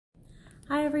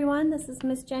everyone, this is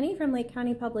Miss Jenny from Lake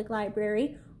County Public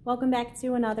Library. Welcome back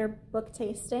to another book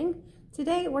tasting.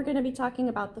 Today we're going to be talking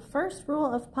about The First Rule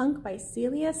of Punk by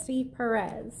Celia Pe.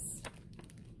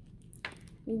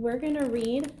 We're going to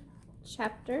read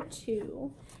chapter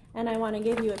 2, and I want to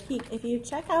give you a peek. If you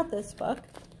check out this book,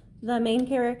 the main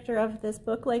character of this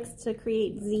book likes to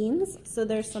create zines, so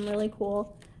there's some really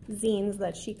cool zines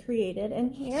that she created in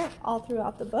here all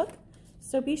throughout the book.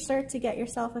 So be sure to get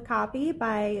yourself a copy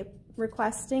by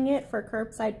requesting it for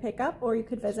curbside pickup, or you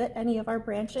could visit any of our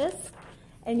branches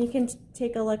and you can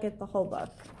take a look at the whole book.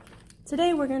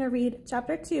 Today we're going to read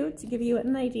chapter 2 to give you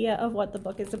an idea of what the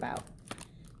book is about.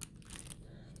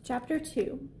 Chapter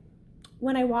 2.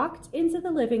 When I walked into the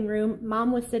living room,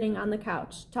 Mom was sitting on the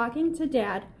couch, talking to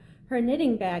Dad, her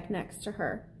knitting bag next to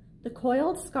her. The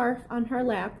coiled scarf on her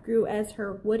lap grew as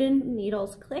her wooden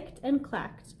needles clicked and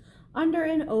clacked under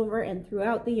and over and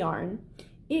throughout the yarn.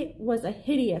 It was a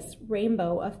hideous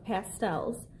rainbow of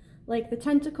pastels, like the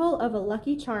tentacle of a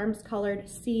Lucky Charms colored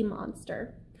sea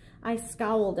monster. I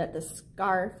scowled at the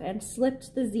scarf and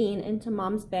slipped the zine into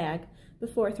Mom's bag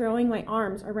before throwing my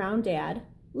arms around Dad.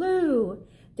 Lou!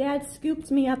 Dad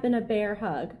scooped me up in a bear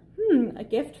hug. A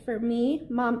gift for me?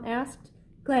 Mom asked,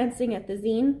 glancing at the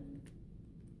zine.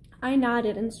 I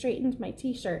nodded and straightened my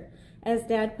t-shirt as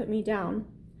Dad put me down.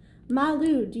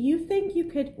 Malu, do you think you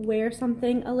could wear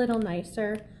something a little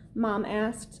nicer? Mom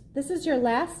asked. This is your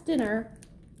last dinner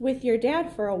with your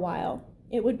dad for a while.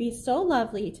 It would be so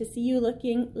lovely to see you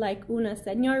looking like una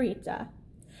señorita.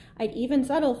 I'd even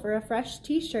settle for a fresh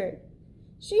t-shirt.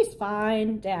 She's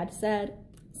fine, Dad said.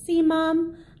 See,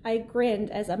 Mom? I grinned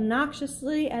as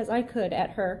obnoxiously as I could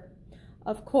at her.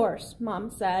 Of course, Mom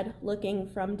said, looking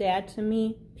from Dad to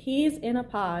me. Peas in a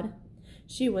pod.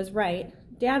 She was right.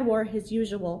 Dad wore his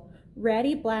usual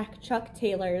ratty black Chuck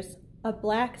Taylors, a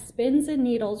black Spins and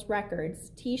Needles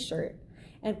Records t-shirt,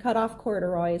 and cut-off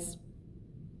corduroys.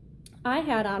 I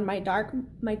had on my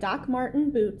Doc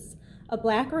Marten boots, a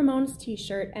black Ramones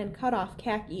t-shirt, and cut-off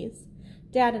khakis.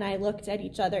 Dad and I looked at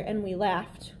each other and we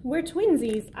laughed. We're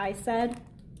twinsies, I said.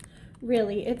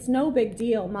 Really, it's no big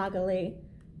deal, Magali,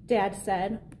 Dad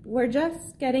said. We're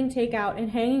just getting takeout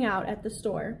and hanging out at the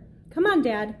store. Come on,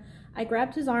 Dad. I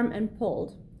grabbed his arm and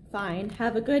pulled. Fine.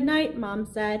 Have a good night, Mom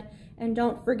said. And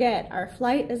don't forget, our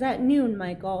flight is at noon,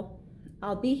 Michael.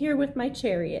 I'll be here with my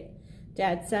chariot,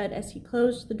 Dad said as he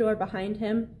closed the door behind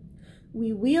him.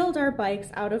 We wheeled our bikes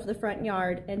out of the front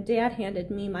yard, and Dad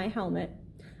handed me my helmet.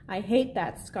 I hate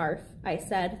that scarf, I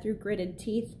said through gritted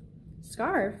teeth.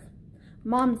 Scarf?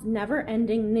 Mom's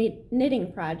never-ending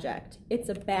knitting project. It's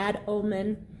a bad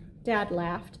omen. Dad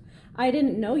laughed. I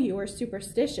didn't know you were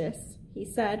superstitious, he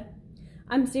said.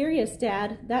 I'm serious,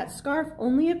 Dad. That scarf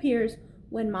only appears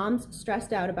when Mom's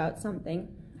stressed out about something.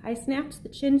 I snapped the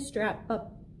chin strap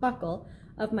buckle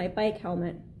of my bike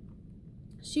helmet.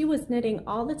 She was knitting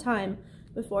all the time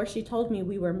before she told me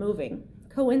we were moving.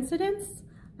 Coincidence?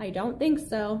 I don't think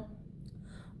so.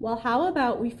 Well, how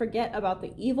about we forget about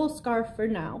the evil scarf for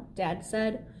now, Dad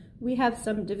said. We have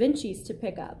some Da Vinci's to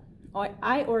pick up.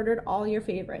 I ordered all your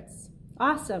favorites.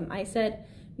 Awesome, I said,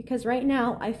 because right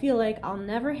now I feel like I'll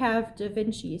never have Da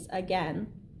Vinci's again.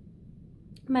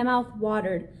 My mouth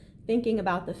watered thinking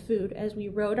about the food as we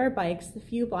rode our bikes the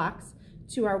few blocks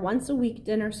to our once-a-week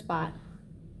dinner spot.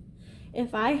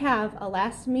 If I have a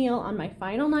last meal on my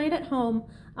final night at home,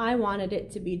 I wanted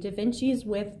it to be Da Vinci's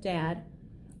with Dad.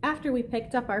 After we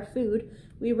picked up our food,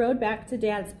 we rode back to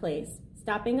Dad's place,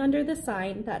 stopping under the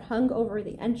sign that hung over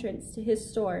the entrance to his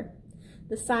store.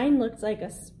 The sign looked The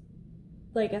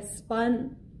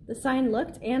sign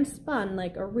looked and spun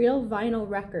like a real vinyl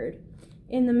record.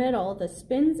 In the middle, the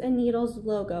Spins and Needles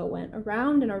logo went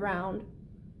around and around.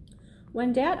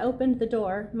 When Dad opened the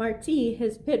door, Marty,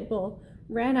 his pit bull,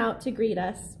 ran out to greet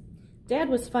us. Dad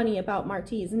was funny about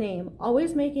Marty's name,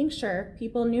 always making sure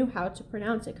people knew how to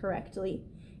pronounce it correctly.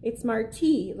 It's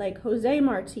Marty, like Jose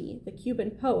Marti, the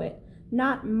Cuban poet,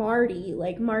 not Marty,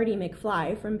 like Marty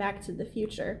McFly from Back to the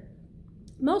Future.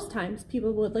 Most times,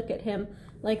 people would look at him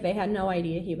like they had no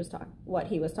idea what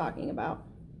he was talking about.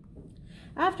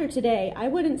 After today, I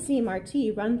wouldn't see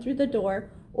Marty run through the door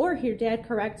or hear Dad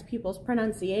correct people's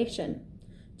pronunciation.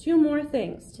 2 more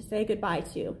things to say goodbye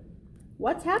to.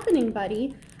 What's happening,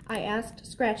 buddy? I asked,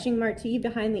 scratching Marty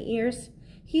behind the ears.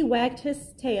 He wagged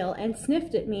his tail and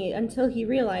sniffed at me until he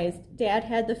realized Dad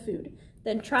had the food,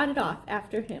 then trotted off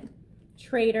after him.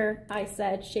 Traitor, I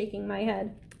said, shaking my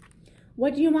head.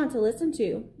 What do you want to listen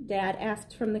to? Dad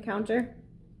asked from the counter.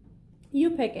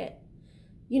 You pick it.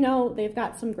 You know, they've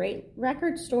got some great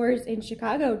record stores in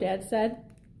Chicago, Dad said.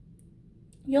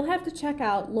 You'll have to check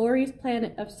out Laurie's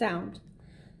Planet of Sound.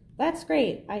 That's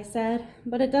great, I said,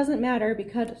 but it doesn't matter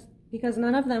because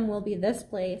none of them will be this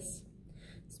place.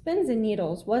 Spins and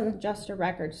Needles wasn't just a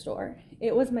record store.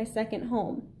 It was my second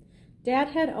home. Dad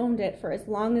had owned it for as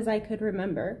long as I could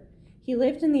remember. He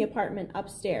lived in the apartment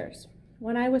upstairs.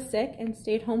 When I was sick and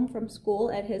stayed home from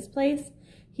school at his place,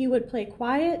 he would play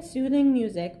quiet, soothing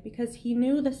music because he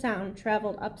knew the sound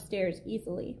traveled upstairs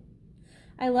easily.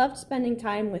 I loved spending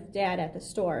time with Dad at the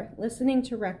store, listening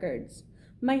to records.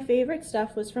 My favorite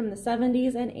stuff was from the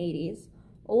 70s and 80s,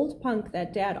 old punk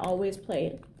that Dad always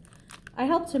played. I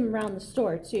helped him around the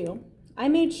store, too. I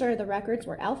made sure the records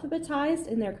were alphabetized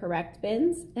in their correct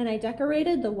bins, and I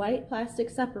decorated the white plastic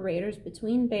separators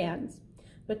between bands.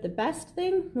 But the best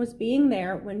thing was being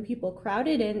there when people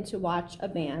crowded in to watch a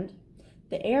band.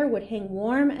 The air would hang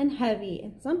warm and heavy,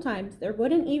 and sometimes there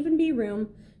wouldn't even be room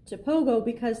to pogo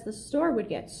because the store would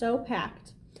get so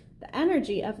packed. The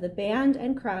energy of the band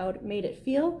and crowd made it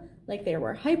feel like there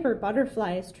were hyper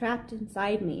butterflies trapped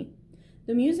inside me.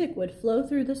 The music would flow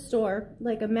through the store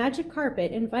like a magic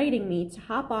carpet inviting me to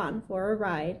hop on for a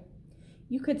ride.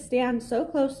 You could stand so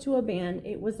close to a band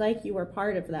it was like you were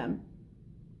part of them.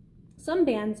 Some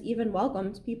bands even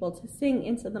welcomed people to sing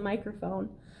into the microphone.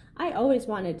 I always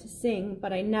wanted to sing,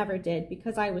 but I never did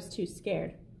because I was too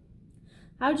scared.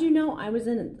 How'd you know I was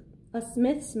in a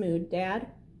Smiths mood, Dad?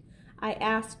 I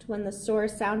asked when the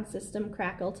store's sound system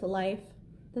crackled to life.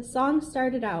 The song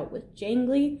started out with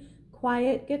jangly,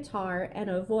 quiet guitar and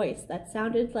a voice that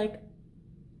sounded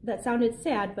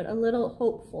sad but a little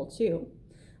hopeful too.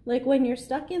 Like when you're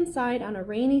stuck inside on a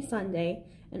rainy Sunday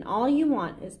and all you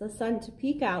want is the sun to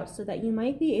peek out so that you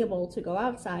might be able to go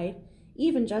outside,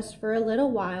 even just for a little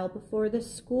while before the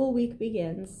school week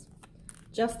begins.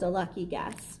 Just a lucky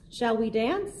guess. Shall we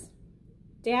dance?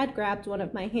 Dad grabbed one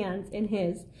of my hands in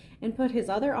his and put his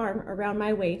other arm around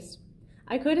my waist.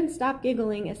 I couldn't stop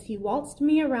giggling as he waltzed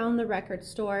me around the record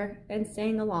store and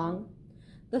sang along.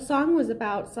 The song was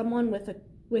about someone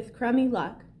with crummy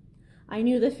luck. I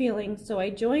knew the feeling, so I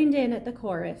joined in at the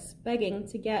chorus, begging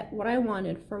to get what I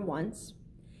wanted for once.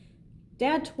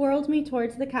 Dad twirled me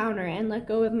towards the counter and let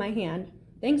go of my hand.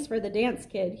 Thanks for the dance,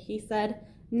 kid, he said.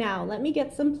 Now let me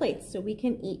get some plates so we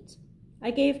can eat.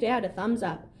 I gave Dad a thumbs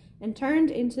up and turned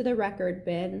into the record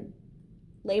bin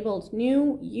labeled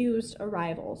New Used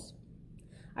Arrivals.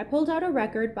 I pulled out a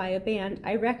record by a band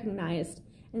I recognized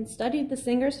and studied the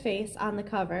singer's face on the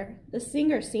cover. The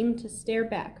singer seemed to stare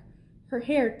back, her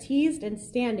hair teased and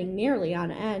standing nearly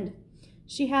on end.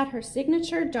 She had her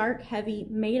signature dark, heavy,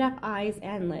 made-up eyes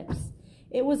and lips.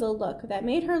 It was a look that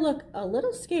made her look a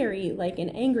little scary, like an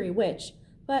angry witch,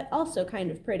 but also kind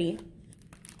of pretty.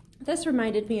 This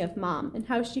reminded me of Mom and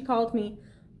how she called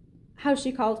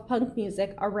punk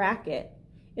music a racket.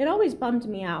 It always bummed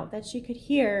me out that she could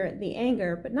hear the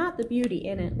anger but not the beauty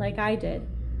in it like I did.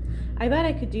 I bet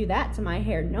I could do that to my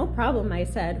hair, no problem, I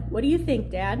said. What do you think,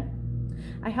 Dad?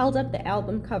 I held up the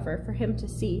album cover for him to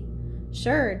see.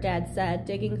 Sure, Dad said,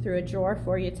 digging through a drawer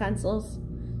for utensils.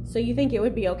 So you think it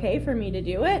would be okay for me to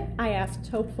do it? I asked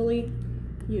hopefully.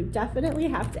 You definitely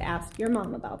have to ask your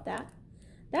mom about that.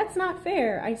 That's not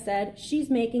fair, I said. She's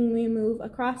making me move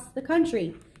across the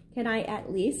country. Can I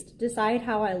at least decide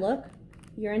how I look?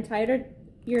 You're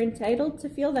entitled to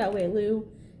feel that way, Lou,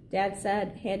 Dad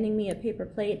said, handing me a paper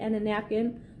plate and a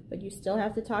napkin, but you still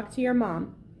have to talk to your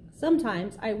mom.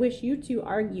 Sometimes I wish you two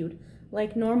argued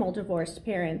like normal divorced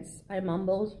parents, I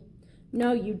mumbled.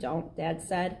 No, you don't, Dad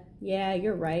said. Yeah,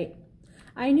 you're right.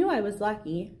 I knew I was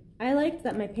lucky. I liked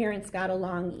that my parents got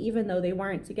along even though they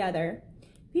weren't together.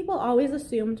 People always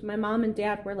assumed my mom and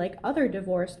dad were like other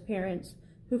divorced parents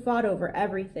who fought over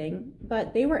everything,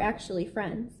 but they were actually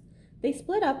friends. They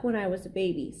split up when I was a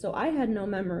baby, so I had no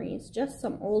memories, just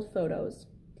some old photos.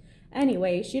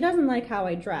 Anyway, she doesn't like how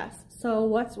I dress, so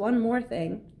what's one more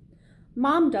thing?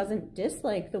 Mom doesn't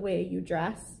dislike the way you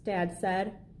dress, Dad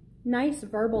said. Nice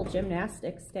verbal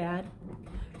gymnastics, Dad.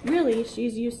 Really,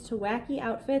 she's used to wacky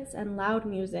outfits and loud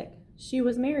music. She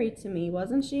was married to me,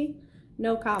 wasn't she?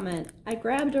 No comment. I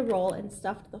grabbed a roll and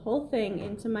stuffed the whole thing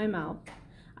into my mouth.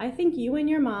 I think you and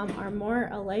your mom are more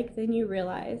alike than you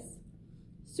realize.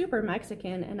 Super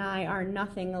Mexican and I are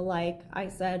nothing alike, I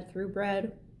said through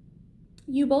bread.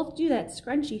 You both do that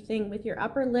scrunchy thing with your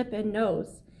upper lip and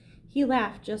nose. He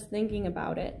laughed just thinking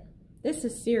about it. This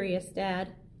is serious,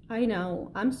 Dad. I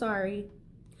know. I'm sorry.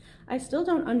 I still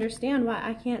don't understand why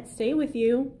I can't stay with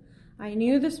you. I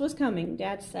knew this was coming,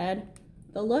 Dad said.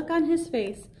 The look on his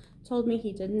face told me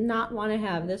he did not want to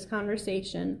have this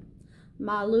conversation.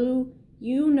 Malu,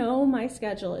 you know my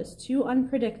schedule is too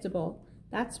unpredictable.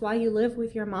 That's why you live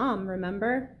with your mom,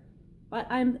 remember? But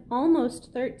I'm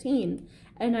almost 13,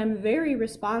 and I'm very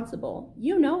responsible.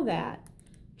 You know that.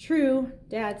 True,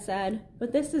 Dad said,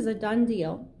 but this is a done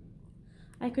deal.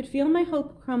 I could feel my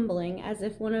hope crumbling as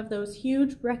if one of those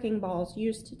huge wrecking balls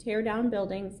used to tear down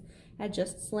buildings had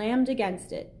just slammed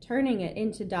against it, turning it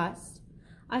into dust.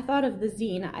 I thought of the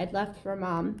zine I'd left for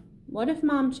Mom. What if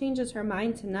Mom changes her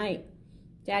mind tonight?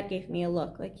 Dad gave me a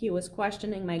look like he was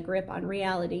questioning my grip on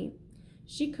reality.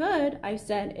 She could, I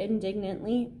said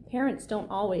indignantly. Parents don't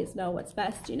always know what's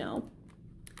best, you know.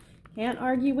 Can't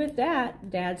argue with that,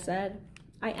 Dad said.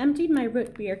 I emptied my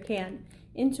root beer can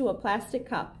into a plastic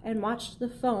cup and watched the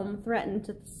foam threaten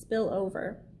to spill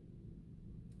over.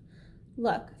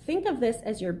 Look, think of this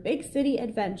as your big city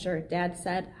adventure, Dad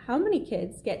said. How many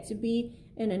kids get to be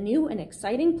in a new and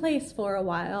exciting place for a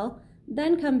while,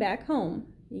 then come back home?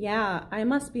 Yeah, I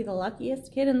must be the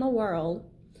luckiest kid in the world.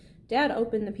 Dad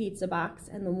opened the pizza box,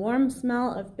 and the warm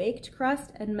smell of baked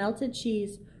crust and melted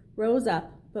cheese rose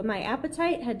up, but my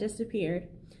appetite had disappeared.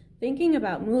 Thinking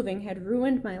about moving had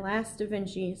ruined my last Da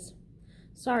Vinci's.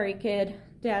 Sorry, kid,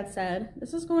 Dad said.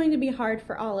 This is going to be hard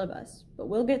for all of us, but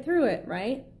we'll get through it,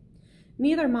 right?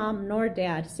 Neither Mom nor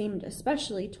Dad seemed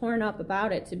especially torn up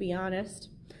about it, to be honest.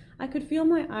 I could feel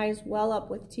my eyes well up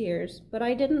with tears, but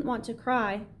I didn't want to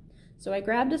cry. So I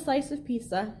grabbed a slice of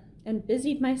pizza and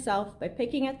busied myself by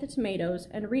picking at the tomatoes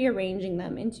and rearranging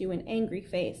them into an angry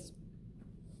face.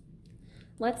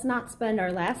 Let's not spend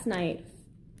our last night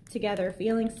together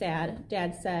feeling sad,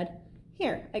 Dad said.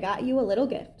 Here, I got you a little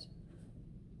gift.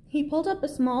 He pulled up a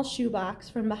small shoebox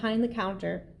from behind the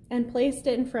counter and placed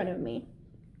it in front of me.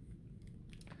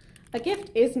 A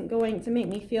gift isn't going to make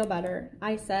me feel better,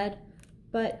 I said.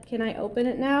 But can I open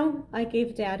it now? I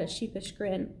gave Dad a sheepish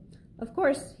grin. Of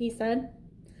course, he said.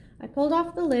 I pulled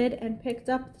off the lid and picked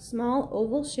up the small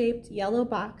oval-shaped yellow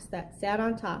box that sat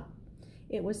on top.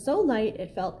 It was so light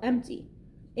it felt empty.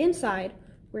 Inside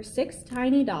were 6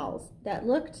 tiny dolls that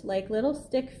looked like little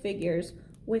stick figures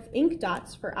with ink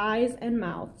dots for eyes and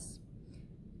mouths.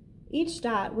 Each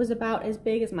dot was about as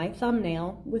big as my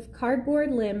thumbnail, with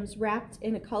cardboard limbs wrapped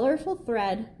in a colorful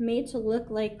thread made to look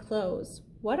like clothes.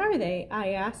 What are they? I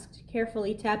asked,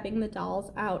 carefully tapping the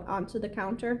dolls out onto the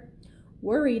counter.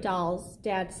 Worry dolls,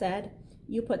 Dad said.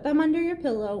 You put them under your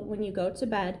pillow when you go to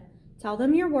bed. Tell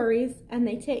them your worries, and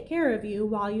they take care of you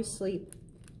while you sleep.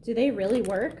 Do they really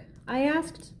work? I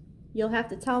asked. You'll have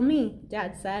to tell me,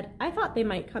 Dad said. I thought they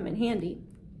might come in handy.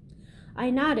 I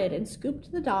nodded and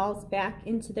scooped the dolls back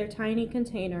into their tiny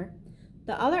container.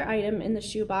 The other item in the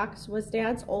shoebox was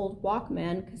Dad's old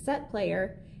Walkman cassette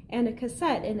player and a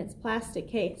cassette in its plastic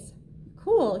case.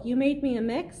 Cool, you made me a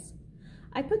mix?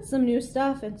 I put some new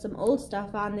stuff and some old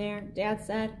stuff on there, Dad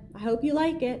said. I hope you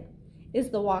like it.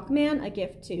 Is the Walkman a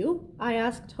gift too? I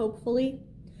asked hopefully.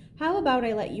 How about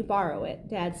I let you borrow it,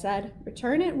 Dad said.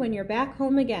 Return it when you're back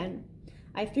home again.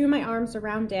 I threw my arms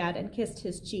around Dad and kissed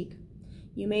his cheek.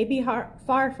 You may be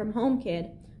far from home,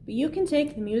 kid, but you can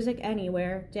take the music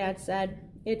anywhere, Dad said.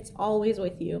 It's always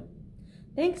with you.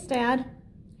 Thanks, Dad.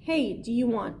 Hey, do you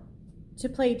want to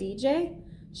play DJ?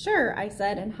 Sure, I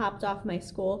said and hopped off my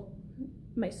stool.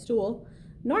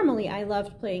 Normally, I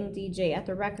loved playing DJ at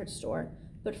the record store,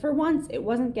 but for once it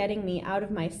wasn't getting me out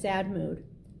of my sad mood.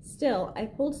 Still, I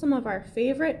pulled some of our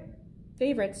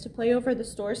favorites to play over the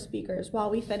store speakers while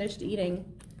we finished eating.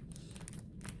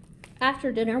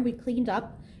 After dinner, we cleaned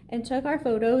up and took our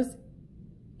photos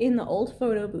in the old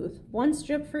photo booth, one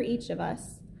strip for each of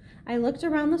us. I looked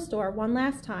around the store one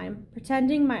last time,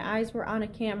 pretending my eyes were on a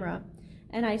camera,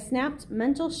 and I snapped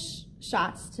mental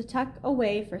shots to tuck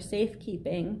away for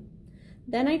safekeeping.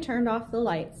 Then I turned off the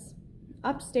lights.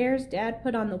 Upstairs, Dad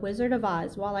put on The Wizard of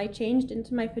Oz while I changed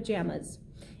into my pajamas.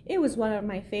 It was one of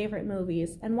my favorite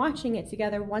movies, and watching it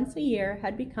together once a year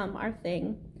had become our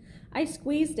thing. I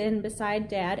squeezed in beside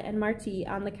Dad and Marty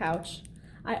on the couch.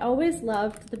 I always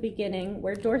loved the beginning,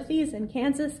 where Dorothy's in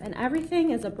Kansas and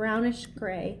everything is a brownish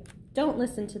gray. Don't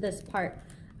listen to this part,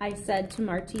 I said to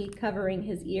Marty, covering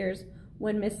his ears,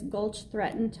 when Miss Gulch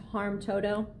threatened to harm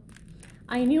Toto.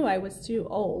 I knew I was too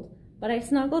old, but I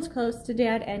snuggled close to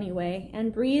Dad anyway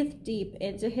and breathed deep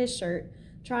into his shirt,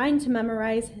 trying to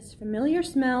memorize his familiar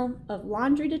smell of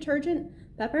laundry detergent,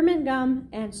 peppermint gum,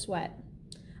 and sweat.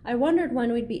 I wondered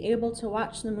when we'd be able to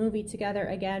watch the movie together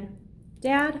again.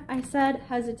 Dad, I said,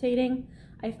 hesitating.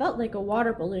 I felt like a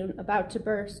water balloon about to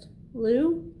burst.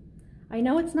 Lou? I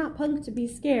know it's not punk to be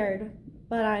scared,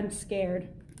 but I'm scared.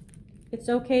 It's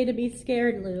okay to be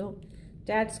scared, Lou.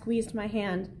 Dad squeezed my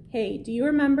hand. Hey, do you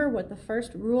remember what the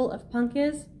first rule of punk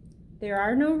is? There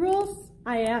are no rules?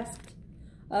 I asked.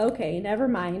 Okay, never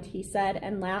mind, he said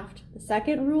and laughed. The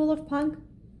second rule of punk?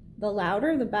 The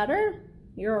louder, the better?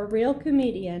 You're a real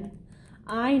comedian.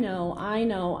 I know,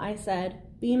 I said.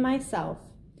 Be myself.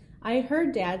 I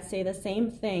heard Dad say the same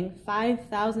thing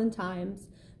 5,000 times,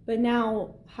 but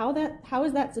now how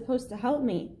is that supposed to help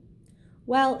me?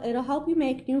 Well, it'll help you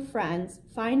make new friends,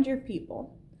 find your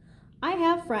people. I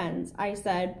have friends, I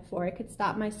said before I could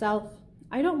stop myself.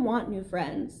 I don't want new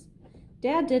friends.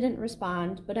 Dad didn't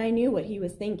respond, but I knew what he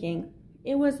was thinking.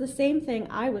 It was the same thing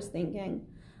I was thinking.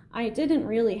 I didn't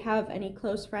really have any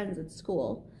close friends at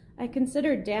school. I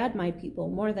considered Dad my people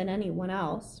more than anyone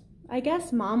else. I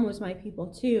guess Mom was my people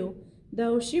too,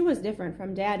 though she was different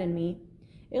from Dad and me.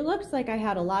 It looks like I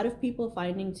had a lot of people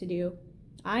finding to do.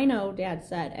 I know, Dad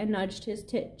said, and nudged his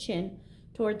chin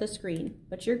toward the screen,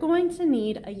 but you're going to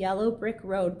need a yellow brick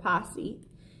road posse.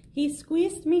 He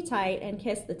squeezed me tight and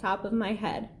kissed the top of my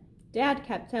head. Dad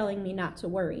kept telling me not to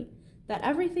worry, that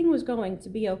everything was going to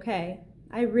be okay.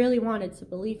 I really wanted to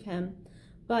believe him,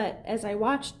 but as I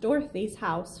watched Dorothy's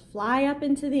house fly up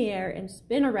into the air and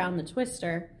spin around the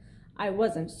twister, I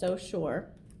wasn't so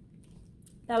sure.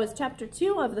 That was chapter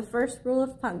 2 of The First Rule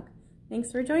of Punk.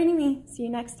 Thanks for joining me. See you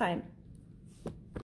next time.